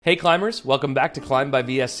Hey climbers, welcome back to Climb by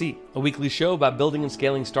VSC, a weekly show about building and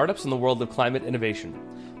scaling startups in the world of climate innovation.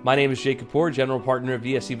 My name is Jake Kapoor, general partner of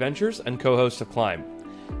VSC Ventures and co-host of Climb.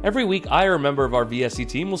 Every week, I or a member of our VSC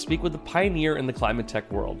team will speak with a pioneer in the climate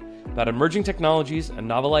tech world about emerging technologies and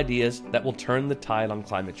novel ideas that will turn the tide on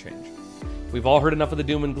climate change. We've all heard enough of the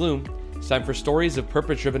doom and gloom. It's time for stories of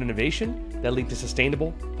purpose-driven innovation that lead to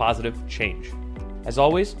sustainable, positive change. As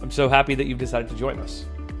always, I'm so happy that you've decided to join us.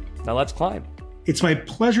 Now let's climb. It's my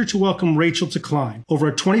pleasure to welcome Rachel to Climb. Over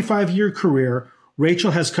a 25-year career, Rachel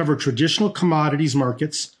has covered traditional commodities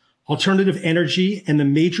markets, alternative energy, and the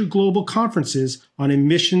major global conferences on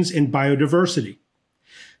emissions and biodiversity.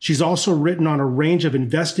 She's also written on a range of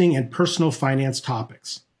investing and personal finance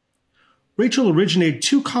topics. Rachel originated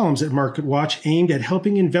 2 columns at MarketWatch aimed at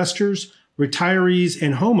helping investors, retirees,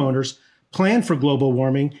 and homeowners plan for global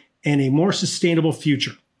warming and a more sustainable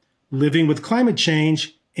future, living with climate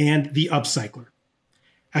change and The Upcycler.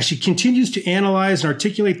 As she continues to analyze and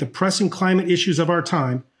articulate the pressing climate issues of our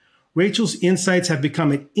time, Rachel's insights have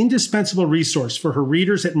become an indispensable resource for her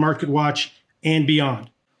readers at MarketWatch and beyond.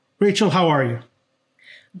 Rachel, how are you?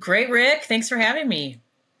 Great, Rick. Thanks for having me.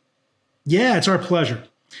 Yeah, it's our pleasure.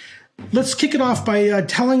 Let's kick it off by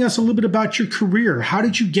telling us a little bit about your career. How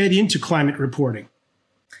did you get into climate reporting?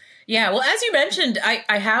 Yeah, well, as you mentioned,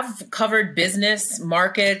 I have covered business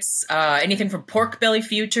markets, anything from pork belly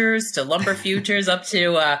futures to lumber futures up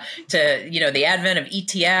to the advent of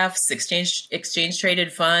ETFs, exchange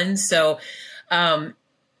traded funds. So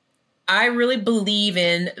I really believe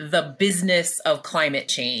in the business of climate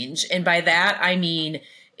change. And by that, I mean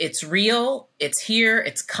it's real, it's here,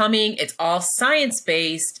 it's coming, it's all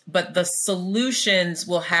science-based, but the solutions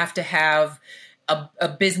will have to have a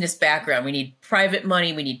business background. We need private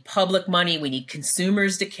money. We need public money. We need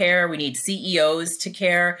consumers to care. We need CEOs to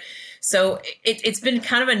care. So it's been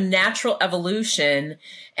kind of a natural evolution.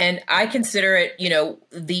 And I consider it,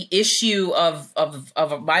 the issue of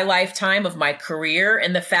my lifetime, of my career,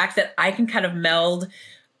 and the fact that I can kind of meld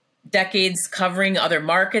decades covering other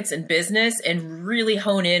markets and business and really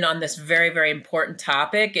hone in on this very, very important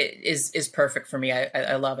topic is perfect for me.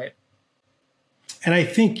 I love it. And I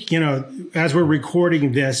think, as we're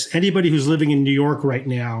recording this, anybody who's living in New York right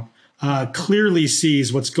now clearly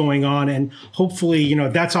sees what's going on. And hopefully,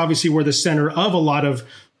 that's obviously where the center of a lot of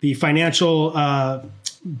the financial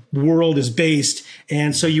world is based.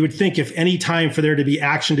 And so you would think if any time for there to be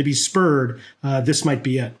action to be spurred, this might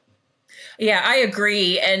be it. Yeah, I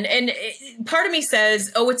agree. And part of me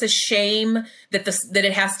says, oh, it's a shame that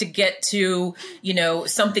it has to get to,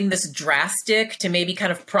 something this drastic to maybe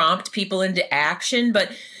kind of prompt people into action.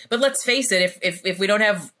 But let's face it, if we don't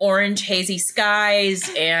have orange, hazy skies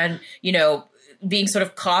and, being sort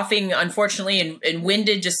of coughing, unfortunately, and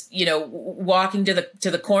winded, just, walking to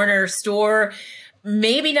the corner store,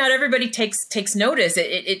 maybe not everybody takes notice.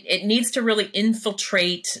 It needs to really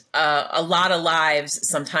infiltrate a lot of lives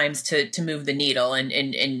sometimes to move the needle. And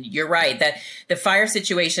you're right that the fire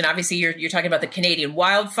situation, obviously you're talking about the Canadian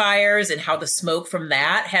wildfires and how the smoke from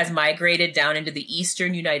that has migrated down into the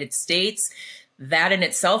eastern United States. That in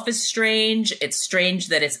itself is strange. It's strange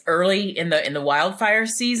that it's early in the wildfire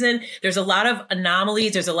season. There's a lot of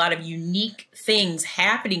anomalies. There's a lot of unique things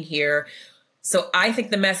happening here. So I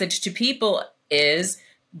think the message to people is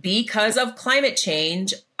because of climate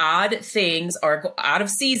change, odd things are out of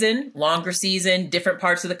season, longer season, different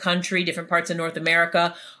parts of the country, different parts of North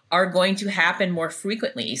America are going to happen more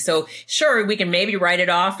frequently. So sure, we can maybe write it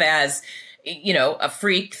off as, a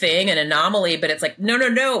freak thing, an anomaly, but it's like,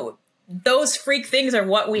 no. Those freak things are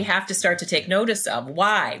what we have to start to take notice of.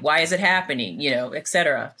 Why? Why is it happening? Et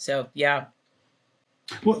cetera. So, yeah.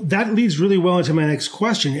 Well, that leads really well into my next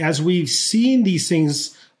question. As we've seen these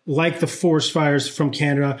things like the forest fires from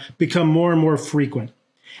Canada become more and more frequent,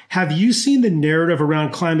 have you seen the narrative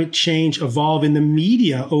around climate change evolve in the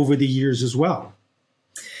media over the years as well?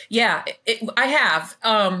 Yeah, I have.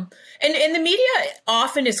 And the media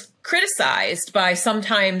often is criticized by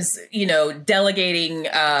sometimes, relegating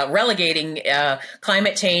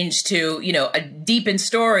climate change to, deep in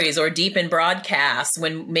stories or deep in broadcasts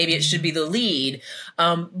when maybe it should be the lead.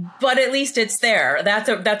 But at least it's there.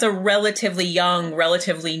 That's a relatively young,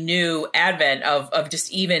 relatively new advent of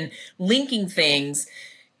just even linking things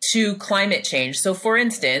to climate change. So, for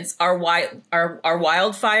instance, are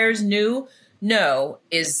wildfires new? No.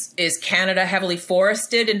 Is Canada heavily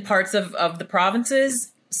forested in parts of the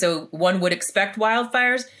provinces? So one would expect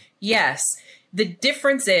wildfires? Yes. The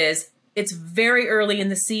difference is it's very early in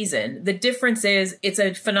the season. The difference is it's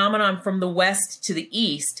a phenomenon from the west to the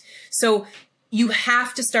east. So you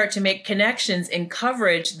have to start to make connections in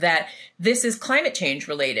coverage that this is climate change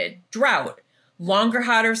related. Drought, longer,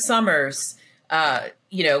 hotter summers,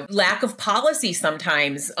 lack of policy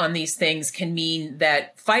sometimes on these things can mean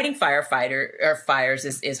that fighting fires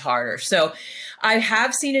is harder. So I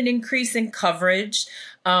have seen an increase in coverage.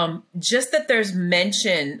 Just that there's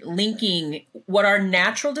mention linking what are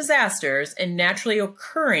natural disasters and naturally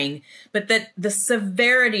occurring, but that the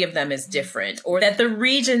severity of them is different, or that the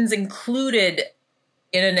regions included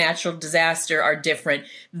in a natural disaster are different.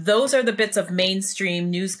 Those are the bits of mainstream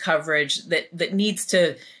news coverage that needs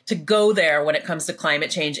to go there when it comes to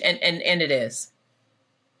climate change, and it is.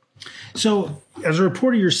 So, as a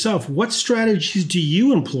reporter yourself, what strategies do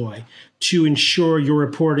you employ to ensure your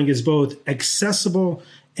reporting is both accessible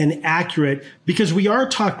and accurate? Because we are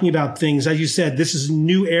talking about things, as you said, this is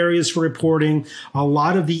new areas for reporting. A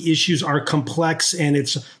lot of the issues are complex, and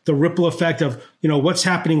it's the ripple effect of, what's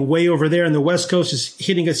happening way over there in the West Coast is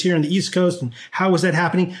hitting us here on the East Coast. And how is that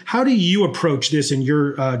happening? How do you approach this in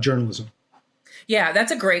your journalism? Yeah,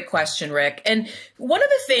 that's a great question, Rick. And one of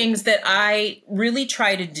the things that I really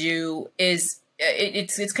try to do is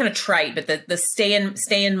it's kind of trite, but the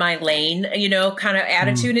stay in my lane, kind of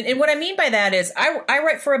attitude. And what I mean by that is I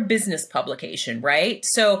write for a business publication, right?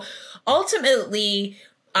 So ultimately,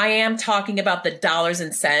 I am talking about the dollars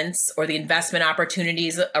and cents or the investment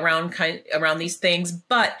opportunities around these things,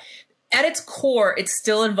 but at its core, it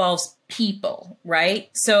still involves people, right?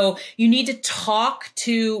 So you need to talk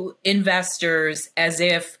to investors as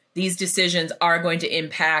if these decisions are going to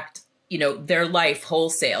impact, their life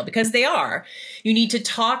wholesale, because they are. You need to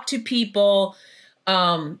talk to people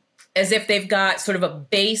as if they've got sort of a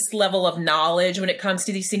base level of knowledge when it comes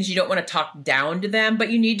to these things. You don't want to talk down to them, but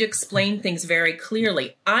you need to explain things very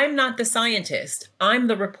clearly. I'm not the scientist. I'm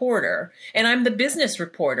the reporter, and I'm the business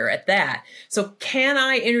reporter at that. So can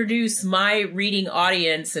I introduce my reading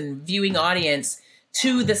audience and viewing audience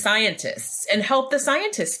to the scientists and help the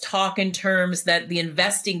scientists talk in terms that the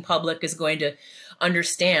investing public is going to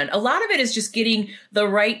understand? A lot of it is just getting the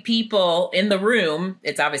right people in the room.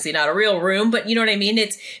 It's obviously not a real room, but you know what I mean?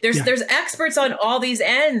 There's experts on all these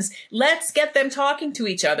ends. Let's get them talking to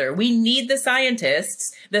each other. We need the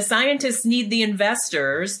scientists. The scientists need the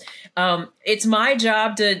investors. It's my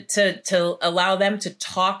job to allow them to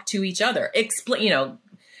talk to each other. Explain,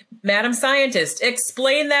 Madam Scientist,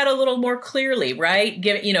 explain that a little more clearly, right?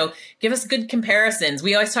 Give us good comparisons.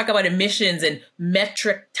 We always talk about emissions and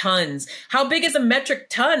metric tons. How big is a metric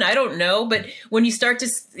ton? I don't know. But when you start to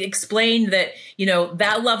explain that,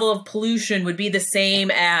 that level of pollution would be the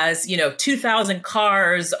same as, 2,000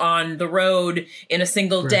 cars on the road in a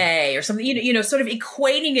single day or something, sort of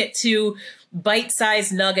equating it to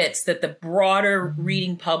bite-sized nuggets that the broader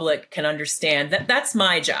reading public can understand. That's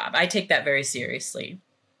my job. I take that very seriously.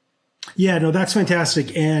 Yeah, no, that's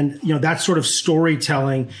fantastic. And, that sort of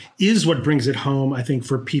storytelling is what brings it home, I think,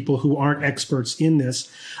 for people who aren't experts in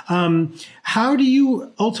this. How do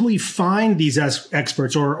you ultimately find these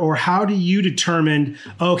experts, or how do you determine,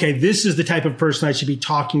 okay, this is the type of person I should be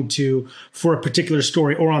talking to for a particular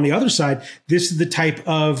story? Or on the other side, this is the type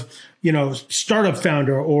of, startup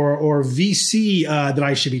founder or VC that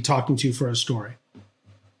I should be talking to for a story?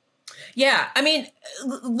 Yeah, I mean,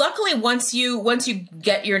 luckily, once you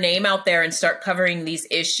get your name out there and start covering these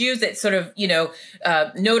issues, it sort of,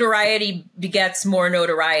 notoriety begets more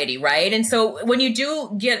notoriety, right? And so when you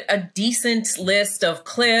do get a decent list of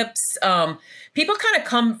clips, people kind of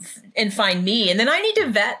come and find me, and then I need to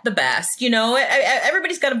vet the best.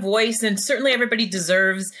 Everybody's got a voice, and certainly everybody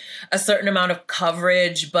deserves a certain amount of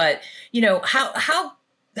coverage, but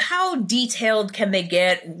how detailed can they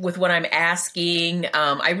get with what I'm asking?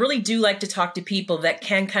 I really do like to talk to people that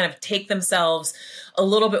can kind of take themselves a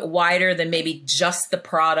little bit wider than maybe just the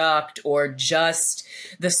product or just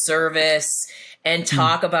the service, and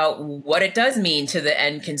talk about what it does mean to the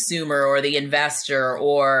end consumer or the investor,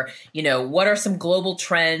 or, what are some global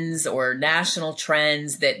trends or national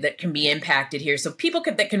trends that can be impacted here. So people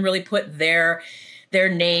that can really put their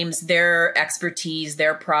names, their expertise,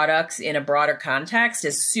 their products in a broader context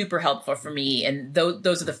is super helpful for me. And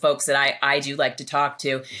those are the folks that I do like to talk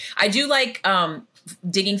to. I do like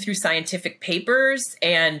digging through scientific papers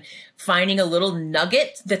and finding a little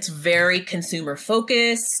nugget that's very consumer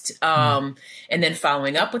focused, and then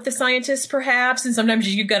following up with the scientists perhaps. And sometimes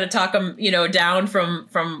you've got to talk them, down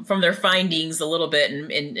from their findings a little bit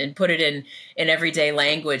and put it in everyday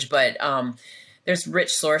language. But there's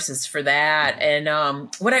rich sources for that. And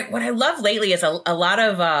what I love lately is a lot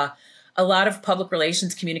of public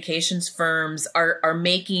relations communications firms are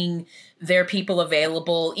making their people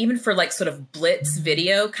available even for like sort of blitz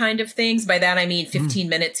video kind of things. By that, I mean 15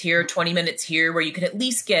 minutes here, 20 minutes here, where you can at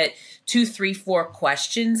least get 2, 3, 4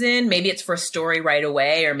 questions in. Maybe it's for a story right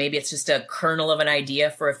away, or maybe it's just a kernel of an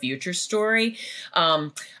idea for a future story.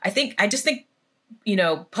 I just think,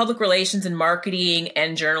 public relations and marketing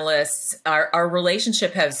and journalists, our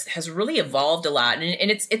relationship has really evolved a lot.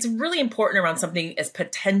 And it's really important around something as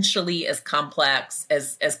potentially as complex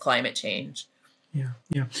as climate change. Yeah.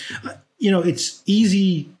 Yeah. It's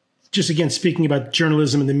easy, just again, speaking about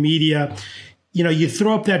journalism and the media, you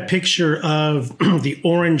throw up that picture of the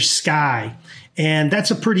orange sky, and that's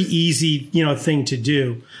a pretty easy, thing to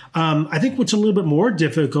do. I think what's a little bit more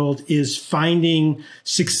difficult is finding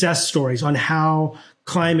success stories on how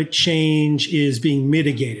climate change is being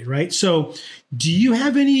mitigated, right? So do you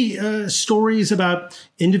have any stories about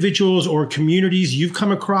individuals or communities you've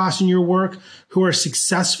come across in your work who are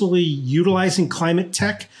successfully utilizing climate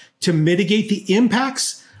tech to mitigate the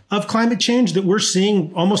impacts of climate change that we're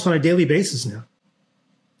seeing almost on a daily basis now?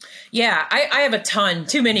 Yeah, I have a ton,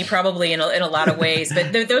 too many probably in a lot of ways,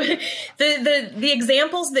 but the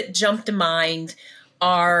examples that jump to mind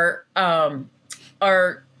are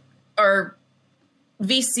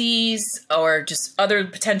VCs or just other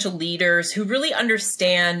potential leaders who really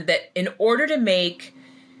understand that in order to make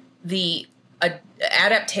the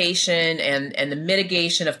adaptation and the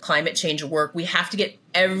mitigation of climate change work, we have to get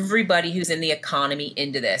everybody who's in the economy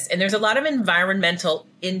into this. And there's a lot of environmental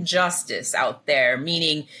injustice out there,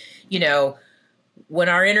 meaning, when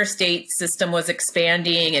our interstate system was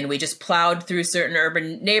expanding and we just plowed through certain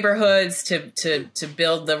urban neighborhoods to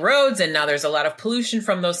build the roads, and now there's a lot of pollution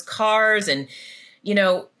from those cars, and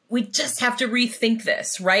we just have to rethink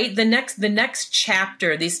this, right? The next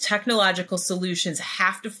chapter, these technological solutions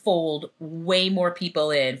have to fold way more people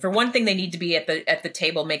in. For one thing, they need to be at the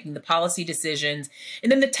table making the policy decisions, and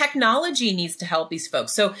then the technology needs to help these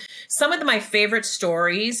folks. So some of my favorite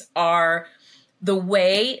stories are the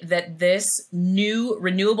way that this new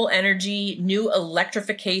renewable energy, new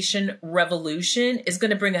electrification revolution is going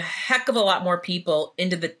to bring a heck of a lot more people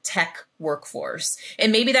into the tech workforce.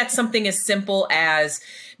 And maybe that's something as simple as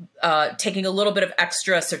taking a little bit of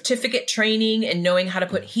extra certificate training and knowing how to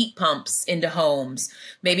put heat pumps into homes.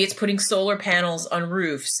 Maybe it's putting solar panels on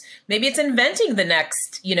roofs. Maybe it's inventing the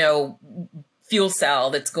next, fuel cell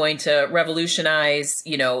that's going to revolutionize,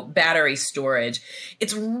 battery storage.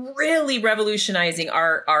 It's really revolutionizing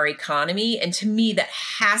our economy. And to me, that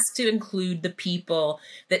has to include the people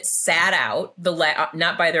that sat out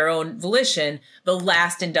not by their own volition, the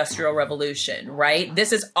last industrial revolution, right?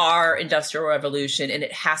 This is our industrial revolution, and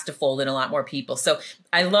it has to fold in a lot more people. So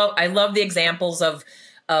I love the examples of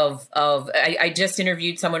I just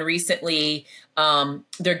interviewed someone recently.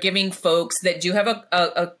 They're giving folks that do have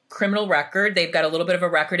a criminal record. They've got a little bit of a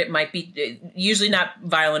record. It might be usually not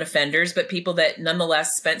violent offenders, but people that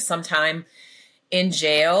nonetheless spent some time in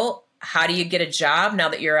jail. How do you get a job now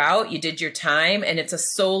that you're out? You did your time, and it's a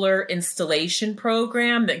solar installation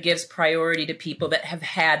program that gives priority to people that have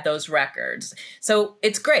had those records. So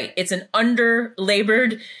it's great. It's an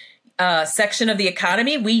under-labored section of the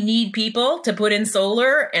economy. We need people to put in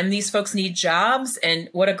solar, and these folks need jobs. And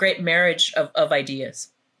what a great marriage of ideas.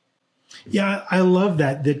 Yeah, I love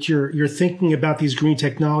that you're thinking about these green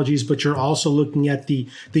technologies, but you're also looking at the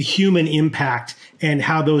human impact and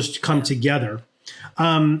how those come together.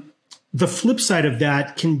 The flip side of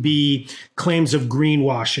that can be claims of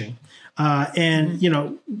greenwashing.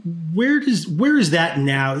 Where is that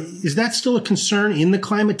now? Is that still a concern in the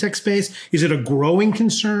climate tech space? Is it a growing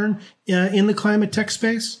concern in the climate tech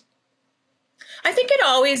space? I think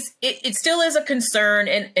it still is a concern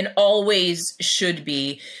and always should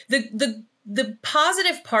be. The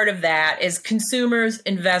positive part of that is consumers,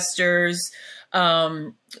 investors,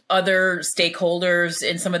 other stakeholders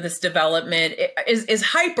in some of this development is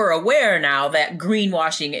hyper aware now that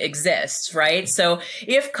greenwashing exists, right? So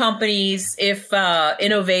if companies, if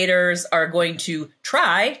innovators are going to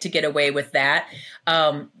try to get away with that,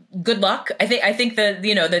 good luck. I think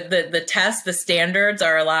the tests, the standards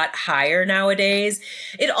are a lot higher nowadays.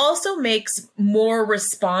 It also makes more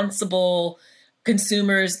responsible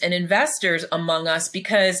consumers and investors among us,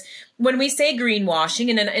 because when we say greenwashing,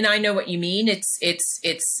 and I know what you mean, it's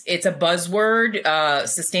a buzzword.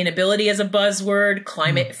 Sustainability is a buzzword.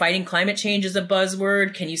 Fighting climate change is a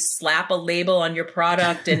buzzword. Can you slap a label on your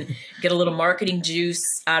product and get a little marketing juice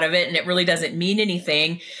out of it, and it really doesn't mean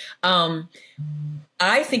anything?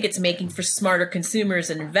 I think it's making for smarter consumers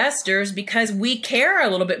and investors because we care a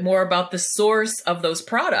little bit more about the source of those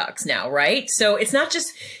products now, right? So it's not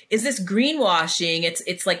just, is this greenwashing?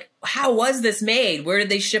 It's like, how was this made? Where did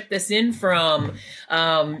they ship this in from?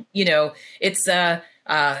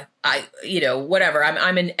 whatever.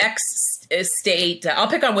 I'm an X state. I'll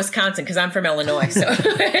pick on Wisconsin because I'm from Illinois. So,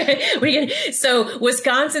 so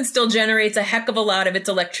Wisconsin still generates a heck of a lot of its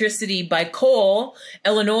electricity by coal.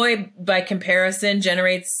 Illinois, by comparison,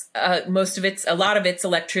 generates a lot of its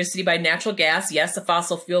electricity by natural gas. Yes, a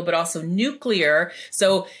fossil fuel, but also nuclear.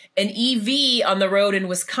 So an EV on the road in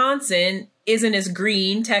Wisconsin isn't as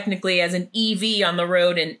green technically as an EV on the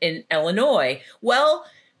road in Illinois. Well,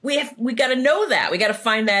 we got to know that. We got to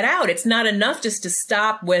find that out. It's not enough just to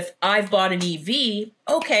stop with, I've bought an EV.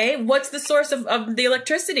 Okay, what's the source of the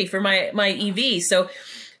electricity for my EV? So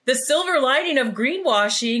the silver lining of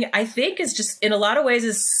greenwashing, I think, is just in a lot of ways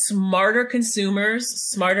is smarter consumers,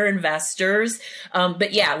 smarter investors.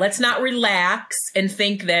 But yeah, let's not relax and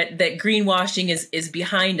think that greenwashing is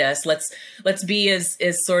behind us. Let's be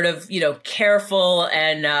as sort of, careful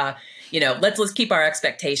and, let's keep our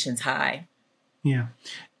expectations high. Yeah.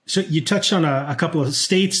 So you touched on a couple of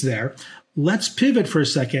states there. Let's pivot for a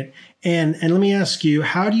second. And let me ask you,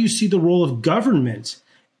 how do you see the role of government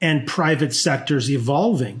and private sectors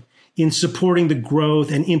evolving in supporting the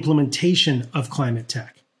growth and implementation of climate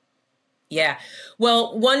tech? Yeah.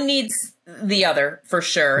 Well, one needs the other for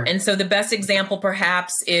sure. And so the best example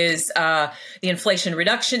perhaps is the Inflation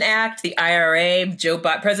Reduction Act, the IRA,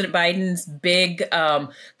 President Biden's big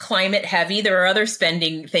climate heavy. There are other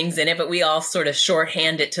spending things in it, but we all sort of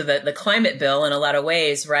shorthand it to the climate bill in a lot of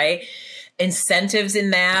ways, right? Incentives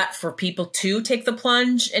in that for people to take the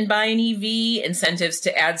plunge and buy an EV, incentives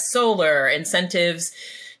to add solar, incentives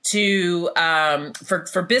to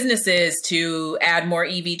for businesses to add more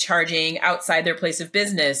EV charging outside their place of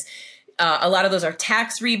business. A lot of those are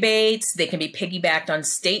tax rebates. They can be piggybacked on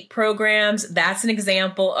state programs. That's an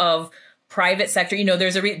example of private sector.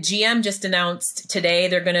 There's GM just announced today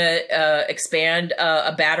they're going to expand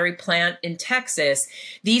a battery plant in Texas.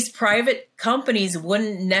 These private companies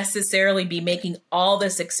wouldn't necessarily be making all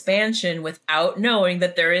this expansion without knowing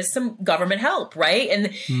that there is some government help, right?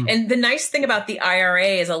 And the nice thing about the IRA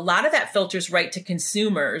is a lot of that filters right to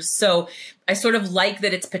consumers. So I sort of like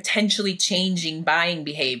that it's potentially changing buying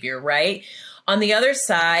behavior, right? On the other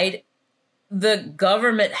side, the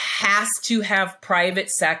government has to have private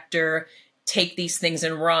sector take these things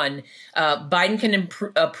and run. Biden can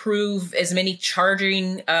approve as many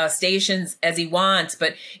charging stations as he wants,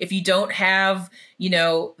 but if you don't have,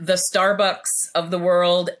 the Starbucks of the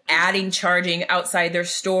world adding charging outside their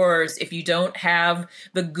stores, if you don't have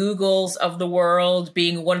the Googles of the world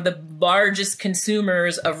being one of the largest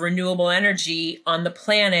consumers of renewable energy on the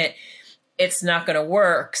planet, it's not going to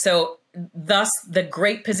work. So thus the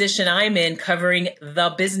great position I'm in covering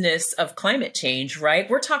the business of climate change, right?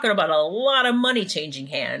 We're talking about a lot of money changing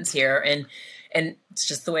hands here. And it's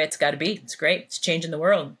just the way it's got to be. It's great. It's changing the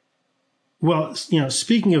world. Well,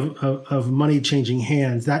 speaking of money changing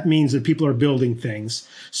hands, that means that people are building things.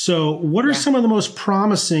 So what are some of the most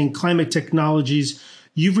promising climate technologies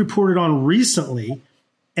you've reported on recently,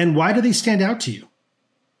 and why do they stand out to you?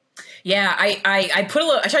 Yeah, I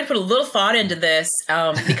tried to put a little thought into this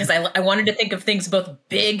because I wanted to think of things both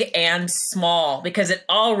big and small because it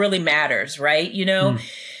all really matters, right?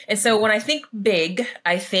 And so when I think big,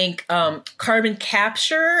 I think carbon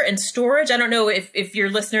capture and storage. I don't know if your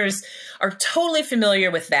listeners are totally familiar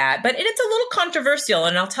with that, but it's a little controversial,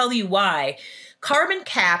 and I'll tell you why. Carbon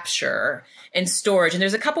capture and storage, and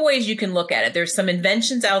there's a couple ways you can look at it. There's some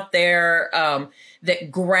inventions out there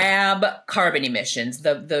that grab carbon emissions,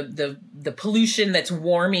 the pollution that's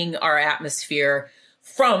warming our atmosphere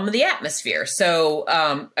from the atmosphere.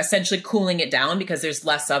 So essentially cooling it down because there's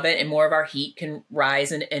less of it and more of our heat can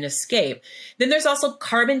rise and escape. Then there's also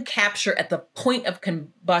carbon capture at the point of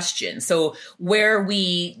combustion. So where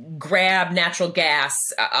we grab natural gas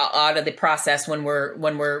out of the process when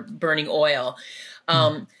we're burning oil.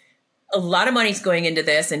 A lot of money's going into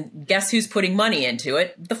this, and guess who's putting money into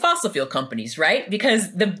it? The fossil fuel companies, right?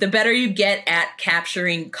 Because the better you get at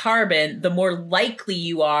capturing carbon, the more likely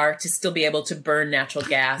you are to still be able to burn natural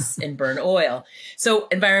gas and burn oil. So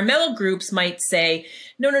environmental groups might say,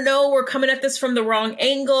 no, we're coming at this from the wrong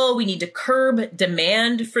angle. We need to curb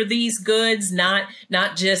demand for these goods, not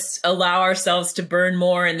just allow ourselves to burn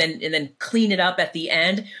more and then clean it up at the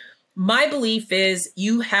end. My belief is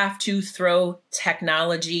you have to throw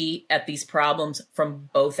technology at these problems from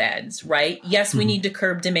both ends, right? Yes, we need to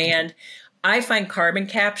curb demand. I find carbon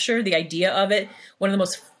capture, the idea of it, one of the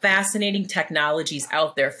most fascinating technologies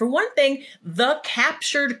out there. For one thing, the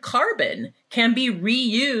captured carbon can be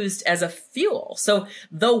reused as a fuel. So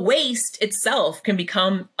the waste itself can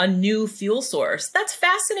become a new fuel source. That's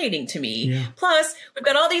fascinating to me. Yeah. Plus, we've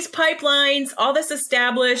got all these pipelines, all this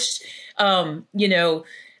established,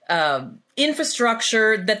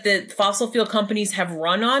 infrastructure that the fossil fuel companies have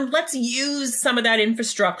run on. Let's use some of that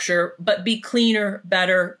infrastructure, but be cleaner,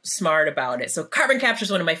 better, smart about it. So carbon capture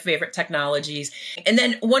is one of my favorite technologies. And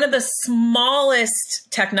then one of the smallest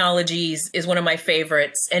technologies is one of my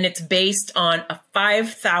favorites, and it's based on a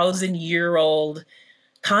 5,000-year-old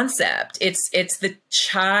concept. It's the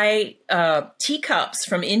chai teacups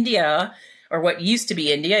from India, or what used to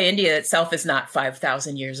be India. India itself is not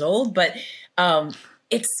 5,000 years old, but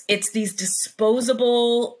it's these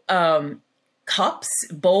disposable cups,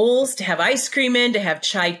 bowls to have ice cream in, to have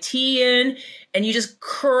chai tea in, and you just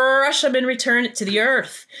crush them and return it to the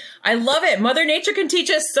earth. I love it. Mother Nature can teach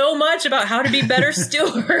us so much about how to be better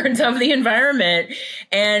stewards of the environment.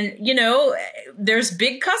 And, you know, there's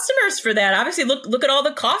big customers for that. Obviously, look at all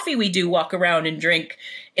the coffee we do walk around and drink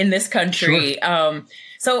in this country. Sure.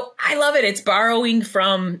 So I love it. It's borrowing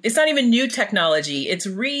from, it's not even new technology. It's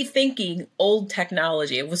rethinking old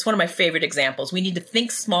technology. It was one of my favorite examples. We need to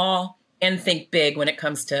think small and think big when it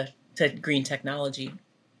comes to green technology.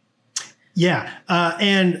 Yeah.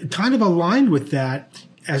 And kind of aligned with that,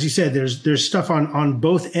 as you said, there's stuff on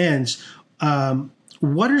both ends.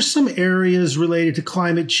 What are some areas related to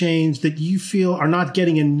climate change that you feel are not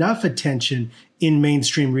getting enough attention in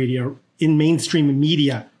mainstream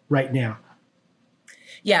media right now?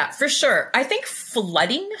 Yeah, for sure. I think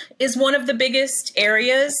flooding is one of the biggest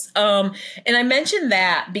areas. And I mentioned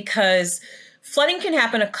that because flooding can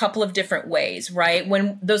happen a couple of different ways, right?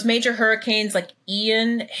 When those major hurricanes like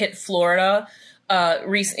Ian hit Florida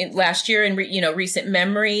last year in recent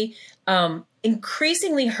memory,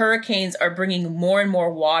 increasingly hurricanes are bringing more and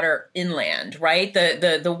more water inland, right?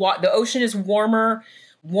 The ocean is warmer.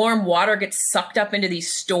 Warm water gets sucked up into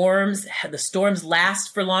these storms. The storms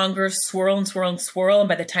last for longer, swirl and swirl and swirl. And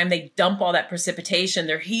by the time they dump all that precipitation,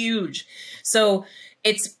 they're huge. So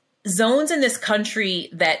it's zones in this country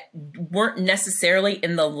that weren't necessarily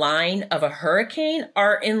in the line of a hurricane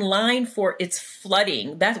are in line for its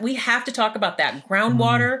flooding. That we have to talk about that.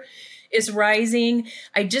 Groundwater is rising.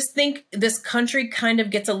 I just think this country kind of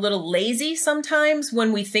gets a little lazy sometimes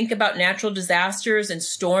when we think about natural disasters and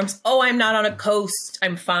storms. Oh, I'm not on a coast,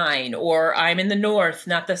 I'm fine. Or I'm in the north,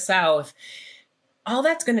 not the south. All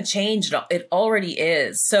that's going to change. It already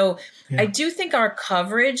is. So I do think our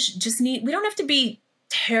coverage we don't have to be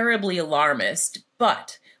terribly alarmist,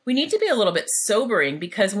 but we need to be a little bit sobering,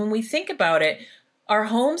 because when we think about it, our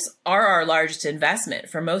homes are our largest investment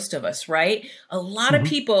for most of us, right? A lot of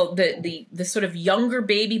people, the sort of younger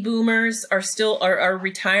baby boomers are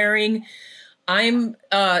retiring. I'm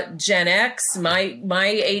Gen X.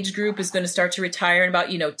 My age group is going to start to retire in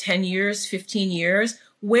about 10 years, 15 years.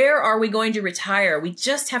 Where are we going to retire? We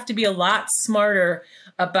just have to be a lot smarter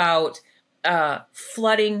about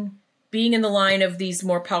flooding, being in the line of these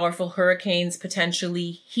more powerful hurricanes,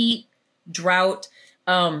 potentially heat, drought.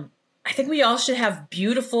 I think we all should have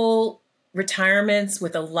beautiful retirements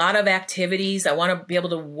with a lot of activities. I want to be able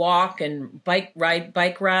to walk and bike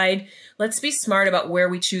ride. Let's be smart about where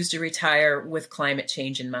we choose to retire with climate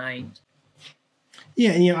change in mind.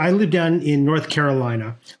 Yeah, and I live down in North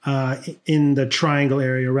Carolina, in the Triangle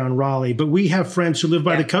area around Raleigh, but we have friends who live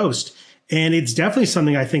by the coast. And it's definitely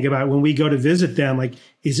something I think about when we go to visit them. Like,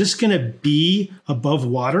 is this going to be above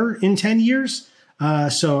water in 10 years?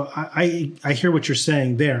 So I hear what you're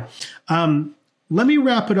saying there. Let me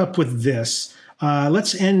wrap it up with this.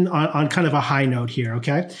 Let's end on kind of a high note here,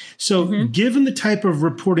 okay? So given the type of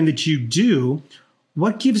reporting that you do,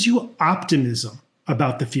 what gives you optimism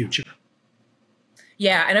about the future?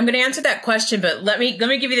 Yeah, and I'm going to answer that question, but let me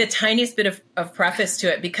give you the tiniest bit of preface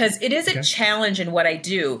to it, because it is a challenge in what I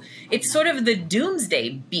do. It's sort of the doomsday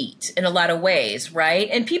beat in a lot of ways, right?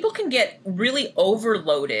 And people can get really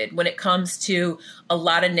overloaded when it comes to a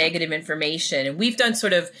lot of negative information. And we've done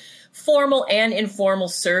sort of formal and informal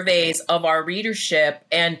surveys of our readership,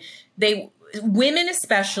 and women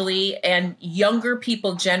especially, and younger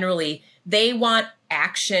people generally, they want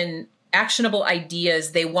actionable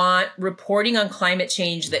ideas. They want reporting on climate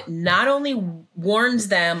change that not only warns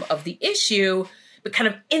them of the issue, but kind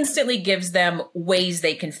of instantly gives them ways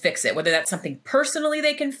they can fix it, whether that's something personally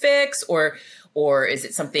they can fix, or is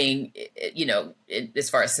it something, as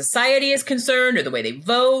far as society is concerned, or the way they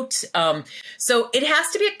vote. So it has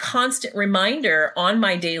to be a constant reminder on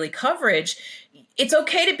my daily coverage. It's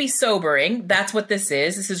okay to be sobering. That's what this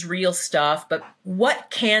is. This is real stuff. But what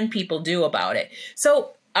can people do about it?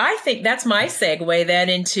 So I think that's my segue then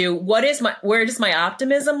into where does my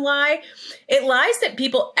optimism lie? It lies that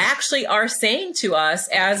people actually are saying to us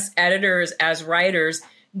as editors, as writers,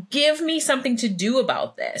 give me something to do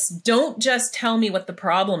about this. Don't just tell me what the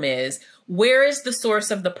problem is. where is the source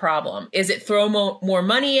of the problem? Is it throw more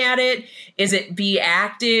money at it? Is it be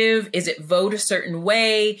active? Is it vote a certain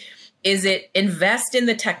way? Is it invest in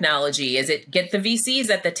the technology? Is it get the VCs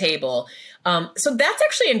at the table? So that's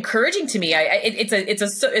actually encouraging to me.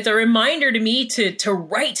 It's a reminder to me to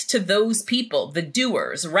write to those people, the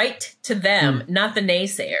doers, write to them, not the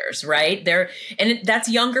naysayers, right? That's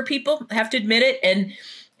younger people, I have to admit it. And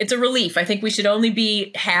it's a relief. I think we should only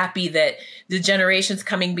be happy that the generations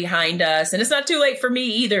coming behind us, and it's not too late for me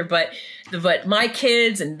either, but my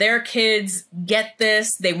kids and their kids get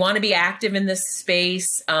this. They want to be active in this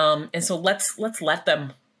space. And so let's let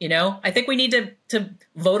them, I think we need to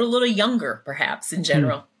vote a little younger, perhaps, in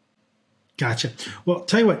general. Gotcha. Well,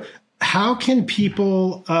 tell you what, how can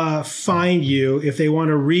people find you if they want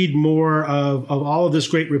to read more of all of this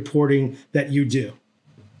great reporting that you do?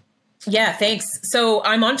 Yeah, thanks. So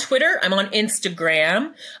I'm on Twitter. I'm on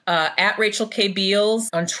Instagram, at Rachel K. Beals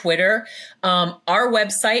on Twitter. Our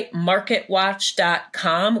website,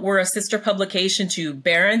 marketwatch.com. We're a sister publication to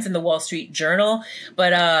Barron's and the Wall Street Journal,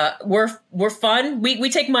 but we're fun. We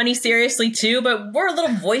take money seriously too, but we're a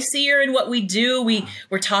little voicier in what we do.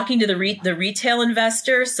 We're talking to the retail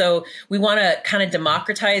investor, so we want to kind of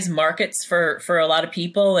democratize markets for a lot of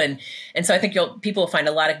people, and so I think people will find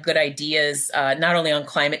a lot of good ideas, not only on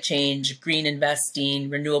climate change, green investing,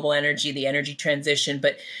 renewable energy, the energy transition,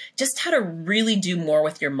 but just how to really do more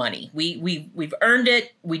with your money. We've earned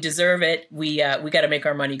it. We deserve it. We got to make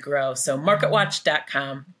our money grow. So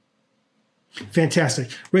marketwatch.com.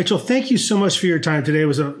 Fantastic. Rachel, thank you so much for your time today. It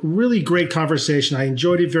was a really great conversation. I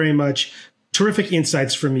enjoyed it very much. Terrific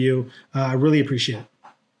insights from you. I really appreciate it.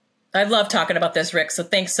 I love talking about this, Rick. So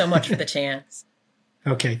thanks so much for the chance.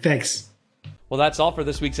 Okay, thanks. Well, that's all for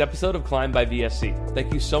this week's episode of Climb by VSC.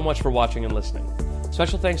 Thank you so much for watching and listening.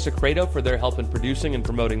 Special thanks to Credo for their help in producing and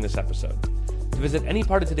promoting this episode. To visit any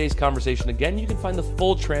part of today's conversation again, you can find the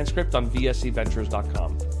full transcript on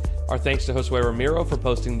vscventures.com. Our thanks to Josue Ramiro for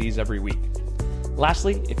posting these every week.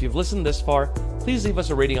 Lastly, if you've listened this far, please leave us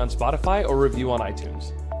a rating on Spotify or review on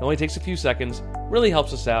iTunes. It only takes a few seconds, really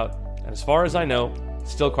helps us out, and as far as I know,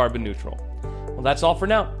 it's still carbon neutral. Well, that's all for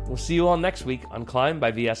now. We'll see you all next week on Climb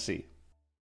by VSC.